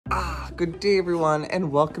Good day everyone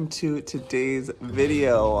and welcome to today's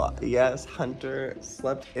video. Yes, Hunter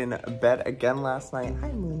slept in bed again last night.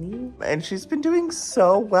 Hi Mooney. And she's been doing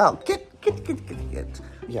so well. Get.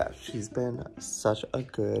 Yeah, she's been such a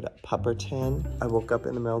good pupperton. I woke up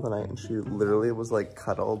in the middle of the night and she literally was like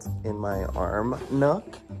cuddled in my arm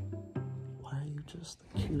nook. Why are you just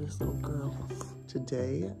the cutest little girl?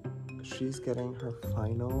 Today, she's getting her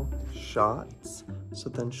final shots, so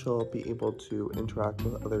then she'll be able to interact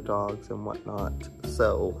with other dogs and whatnot.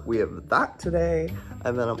 So we have that today,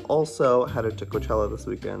 and then I'm also headed to Coachella this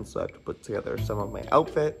weekend, so I have to put together some of my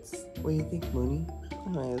outfits. What do you think, Mooney?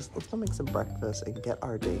 Anyways, let's go make some breakfast and get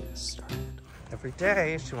our day started. Every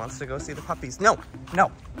day, she wants to go see the puppies. No,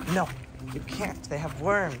 you can't. They have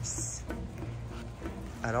worms.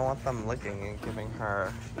 I don't want them licking and giving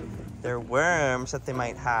her their worms that they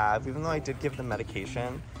might have, even though I did give them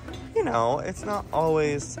medication. You know, it's not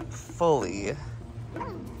always fully,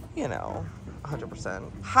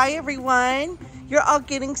 100%. Hi, everyone. You're all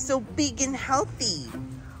getting so big and healthy.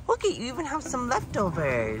 Look at you, even have some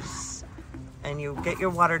leftovers. And you get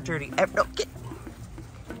your water dirty. No,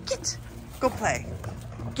 get. Go play.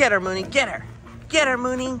 Get her, Mooney, get her. Get her,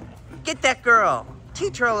 Mooney. Get that girl.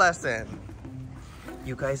 Teach her a lesson.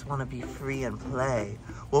 You guys want to be free and play.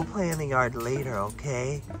 We'll play in the yard later,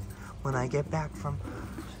 okay? When I get back from...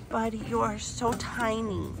 Buddy, you are so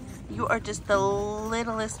tiny. You are just the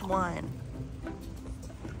littlest one.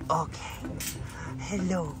 Okay.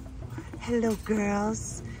 Hello. Hello,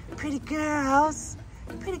 girls. Pretty girls.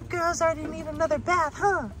 Pretty girls already need another bath,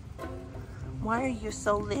 huh? Why are you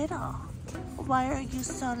so little? Why are you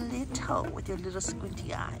so little with your little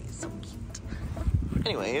squinty eyes? So cute.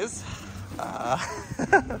 Anyways...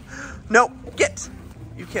 No, get!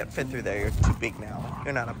 You can't fit through there, you're too big now.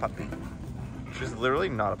 You're not a puppy. She's literally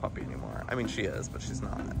not a puppy anymore. I mean, she is, but she's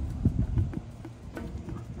not.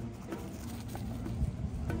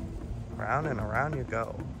 Round and around you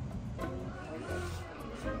go.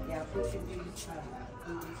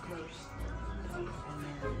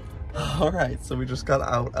 Alright, so we just got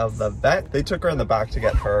out of the vet. They took her in the back to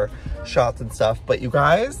get her shots and stuff. But you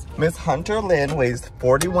guys, Miss Hunter Lynn weighs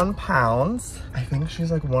 41 pounds. I think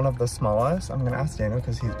she's like one of the smallest. I'm gonna ask Daniel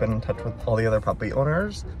because he's been in touch with all the other puppy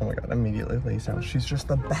owners. Oh my god, immediately lays down. She's just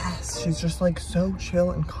the best. She's just like so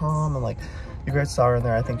chill and calm, and like you guys saw her in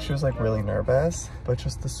there. I think she was like really nervous, but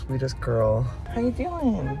just the sweetest girl. How you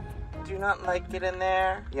doing? Do you not like it in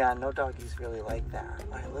there? Yeah, no doggies really like that.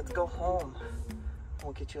 All right, let's go home.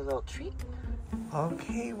 We'll get you a little treat.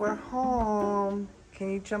 Okay, we're home. Can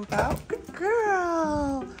you jump out? Good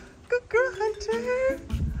girl. Good girl, Hunter.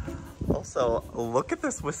 Also, look at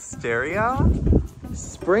this wisteria.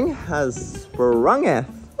 Spring has sprungeth.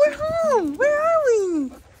 We're home. Where are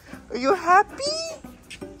we? Are you happy?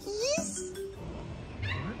 Yes.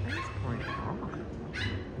 What is going on?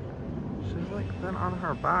 She's like been on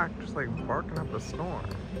her back, just like barking up a storm.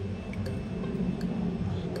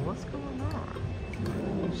 What's going on?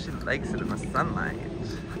 She likes it in the sunlight.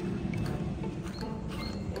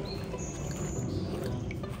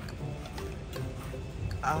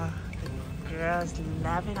 The girls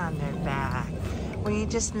love it on their back. Were you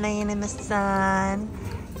just laying in the sun,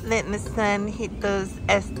 letting the sun hit those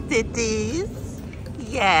aesthetics?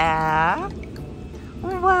 Yeah.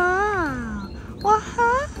 Wow.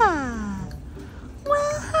 Wow.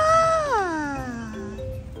 Wow.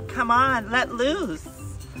 Come on, let loose.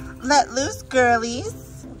 Let loose,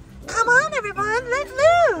 girlies. Come on, everyone, let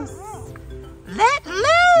loose. Let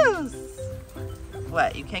loose.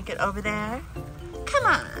 What, you can't get over there? Come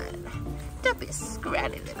on. Don't be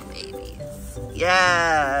scratty little babies.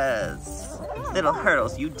 Yes. Little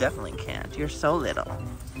hurdles, you definitely can't. You're so little.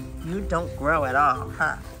 You don't grow at all,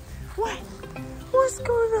 huh? What? What's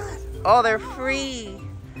going on? Oh, they're free.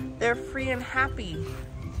 They're free and happy.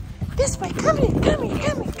 This way, come here.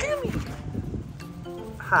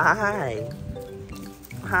 Hi.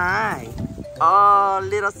 Hi. Oh,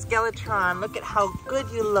 little Skeletron, look at how good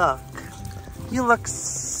you look. You look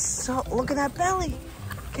so, look at that belly.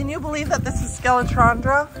 Can you believe that this is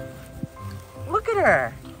Skeletrondra? Look at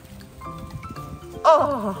her.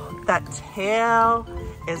 Oh, that tail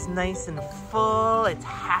is nice and full. It's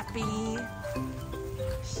happy.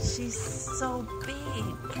 She's so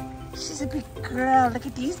big. She's a big girl. Look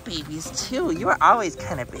at these babies too. You were always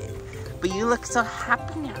kind of big. But you look so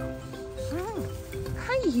happy now.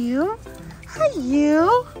 Hi, you. Hi,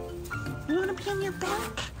 you. You want to be on your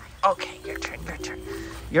back? Okay, your turn.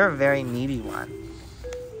 You're a very needy one.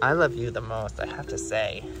 I love you the most, I have to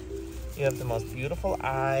say. You have the most beautiful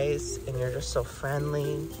eyes, and you're just so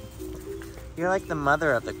friendly. You're like the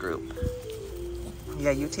mother of the group. Yeah,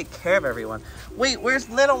 you take care of everyone. Wait, where's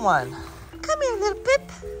little one? Come here, little Pip.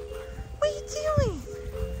 What are you doing?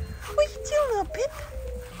 What are you doing, little Pip?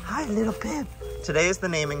 Hi, little Pip. Today is the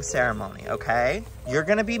naming ceremony, okay? You're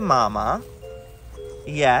gonna be Mama.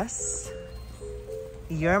 Yes.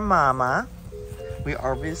 You're Mama. We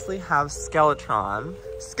obviously have Skeletron.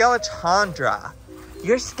 Skeletandra.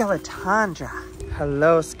 You're Skeletandra.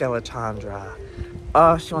 Hello, Skeletandra.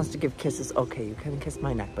 Oh, she wants to give kisses. Okay, you can kiss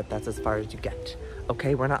my neck, but that's as far as you get.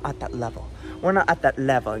 Okay, we're not at that level. We're not at that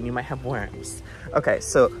level, and you might have worms. Okay,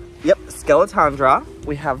 so, yep, Skeletandra.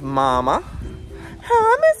 We have Mama.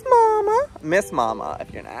 Hi, Miss Mama. Miss Mama,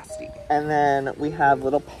 if you're nasty. And then we have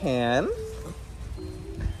little Pan,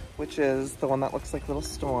 which is the one that looks like Little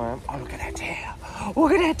Storm. Oh, look at that tail.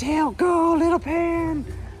 Look at that tail. Go, little Pan.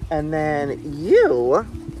 And then you,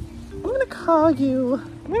 I'm gonna call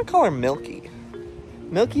her Milky.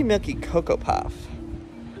 Milky Cocoa Puff.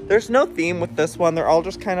 There's no theme with this one. They're all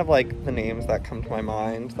just kind of like the names that come to my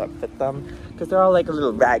mind that fit them, because they're all like a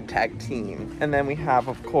little ragtag team. And then we have,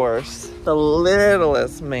 of course, the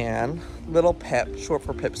littlest man, Little Pip, short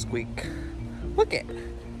for Pipsqueak. Look it.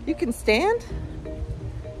 You can stand?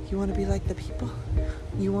 You want to be like the people?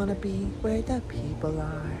 You want to be where the people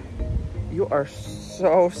are? You are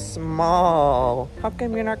so small. How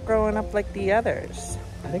come you're not growing up like the others?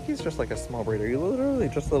 I think he's just like a small breeder. You're literally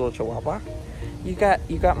just a little Chihuahua. You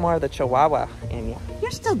got more of the Chihuahua in you. You're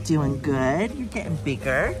still doing good. You're getting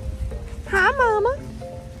bigger. Hi, Mama.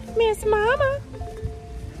 Miss Mama.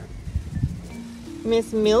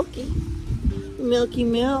 Miss Milky. Milky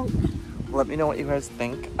Milk. Let me know what you guys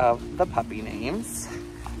think of the puppy names.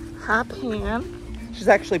 Hi, Pan. She's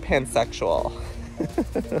actually pansexual.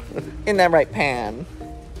 Isn't that right, Pan?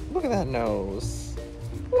 Look at that nose.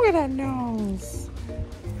 Look at that nose.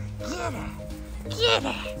 Get her. Get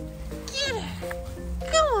her. Get her.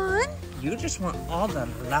 Come on. You just want all the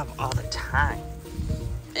love all the time.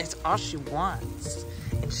 It's all she wants.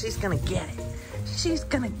 And she's gonna get it. She's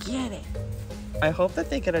gonna get it. I hope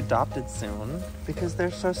that they get adopted soon because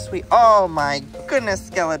they're so sweet. Oh my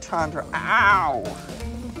goodness, Skeletandra. Ow.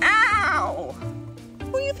 Ow.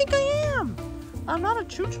 Who do you think I am? I'm not a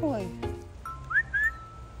chew toy.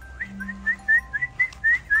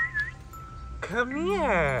 Come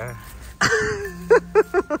here.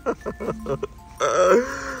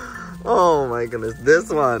 Oh my goodness, this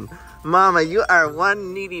one. Mama, you are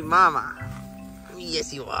one needy mama.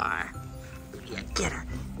 Yes, you are. Yeah, get her.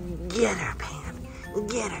 Get her, Pan.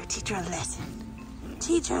 Get her. Teach her a lesson.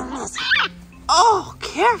 Teach her a lesson. Oh,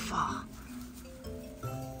 careful.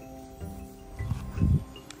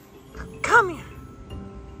 Come here.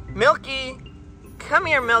 Milky. Come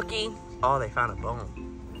here, Milky. Oh, they found a bone.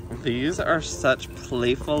 These are such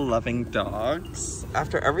playful, loving dogs.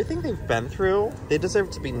 After everything they've been through, they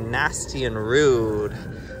deserve to be nasty and rude.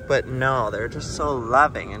 But no, they're just so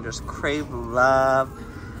loving and just crave love.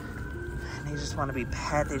 And they just want to be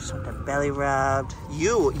pet. They just want their belly rubbed.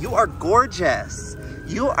 You are gorgeous.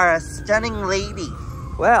 You are a stunning lady.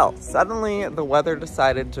 Well, suddenly the weather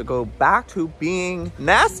decided to go back to being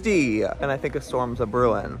nasty. And I think a storm's a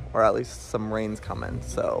brewing, or at least some rain's coming.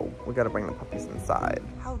 So we gotta bring the puppies inside.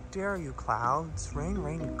 How dare you, clouds? Rain,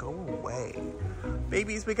 rain, go away.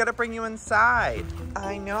 Babies, we gotta bring you inside.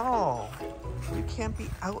 I know. You can't be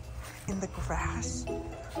out in the grass.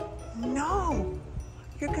 No.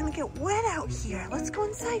 You're gonna get wet out here. Let's go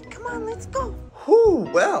inside. Come on, let's go. Whew,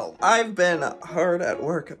 well, I've been hard at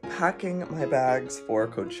work packing my bags for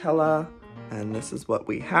Coachella, and this is what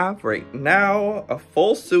we have right now. A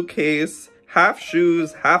full suitcase, half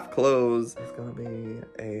shoes, half clothes. It's gonna be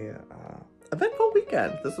a eventful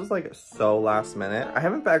weekend. This was like so last minute. I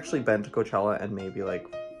haven't actually been to Coachella in maybe like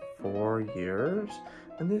 4 years.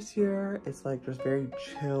 And this year, it's like just very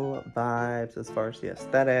chill vibes as far as the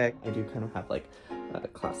aesthetic. I do kind of have like a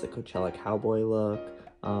classic Coachella cowboy look.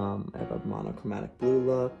 I have a monochromatic blue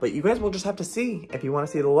look. But you guys will just have to see. If you want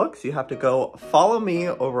to see the looks, you have to go follow me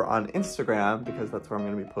over on Instagram because that's where I'm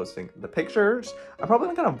going to be posting the pictures. I'm probably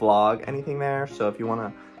not going to vlog anything there. So if you want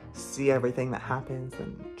to see everything that happens,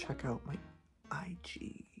 then check out my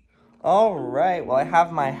IG. All right, well, I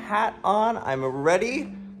have my hat on. I'm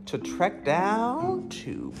ready to trek down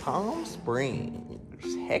to Palm Springs.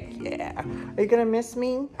 Heck yeah. Are you gonna miss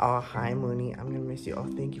me? Oh, hi, Mooney. I'm gonna miss you. Oh,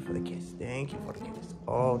 thank you for the kiss. Thank you for the kiss.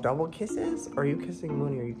 Oh, double kisses? Are you kissing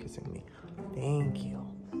Mooney or are you kissing me? Thank you.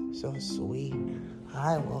 So sweet.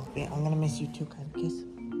 Hi, Wolfie. I'm gonna miss you too. Kind of kiss.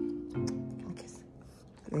 Kind of kiss.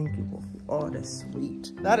 Thank you, Wolfie. Oh, that's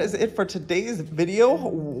sweet. That is it for today's video.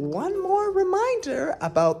 One more reminder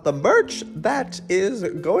about the merch that is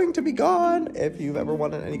going to be gone. If you've ever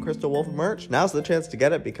wanted any Crystal Wolf merch, now's the chance to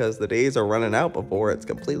get it because the days are running out before it's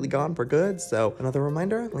completely gone for good. So another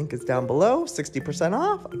reminder, link is down below, 60%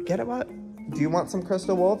 off. Get it what? Do you want some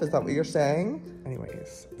Crystal Wolf? Is that what you're saying?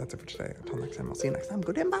 Anyways, that's it for today. Until next time, I'll see you next time.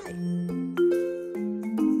 Good and bye.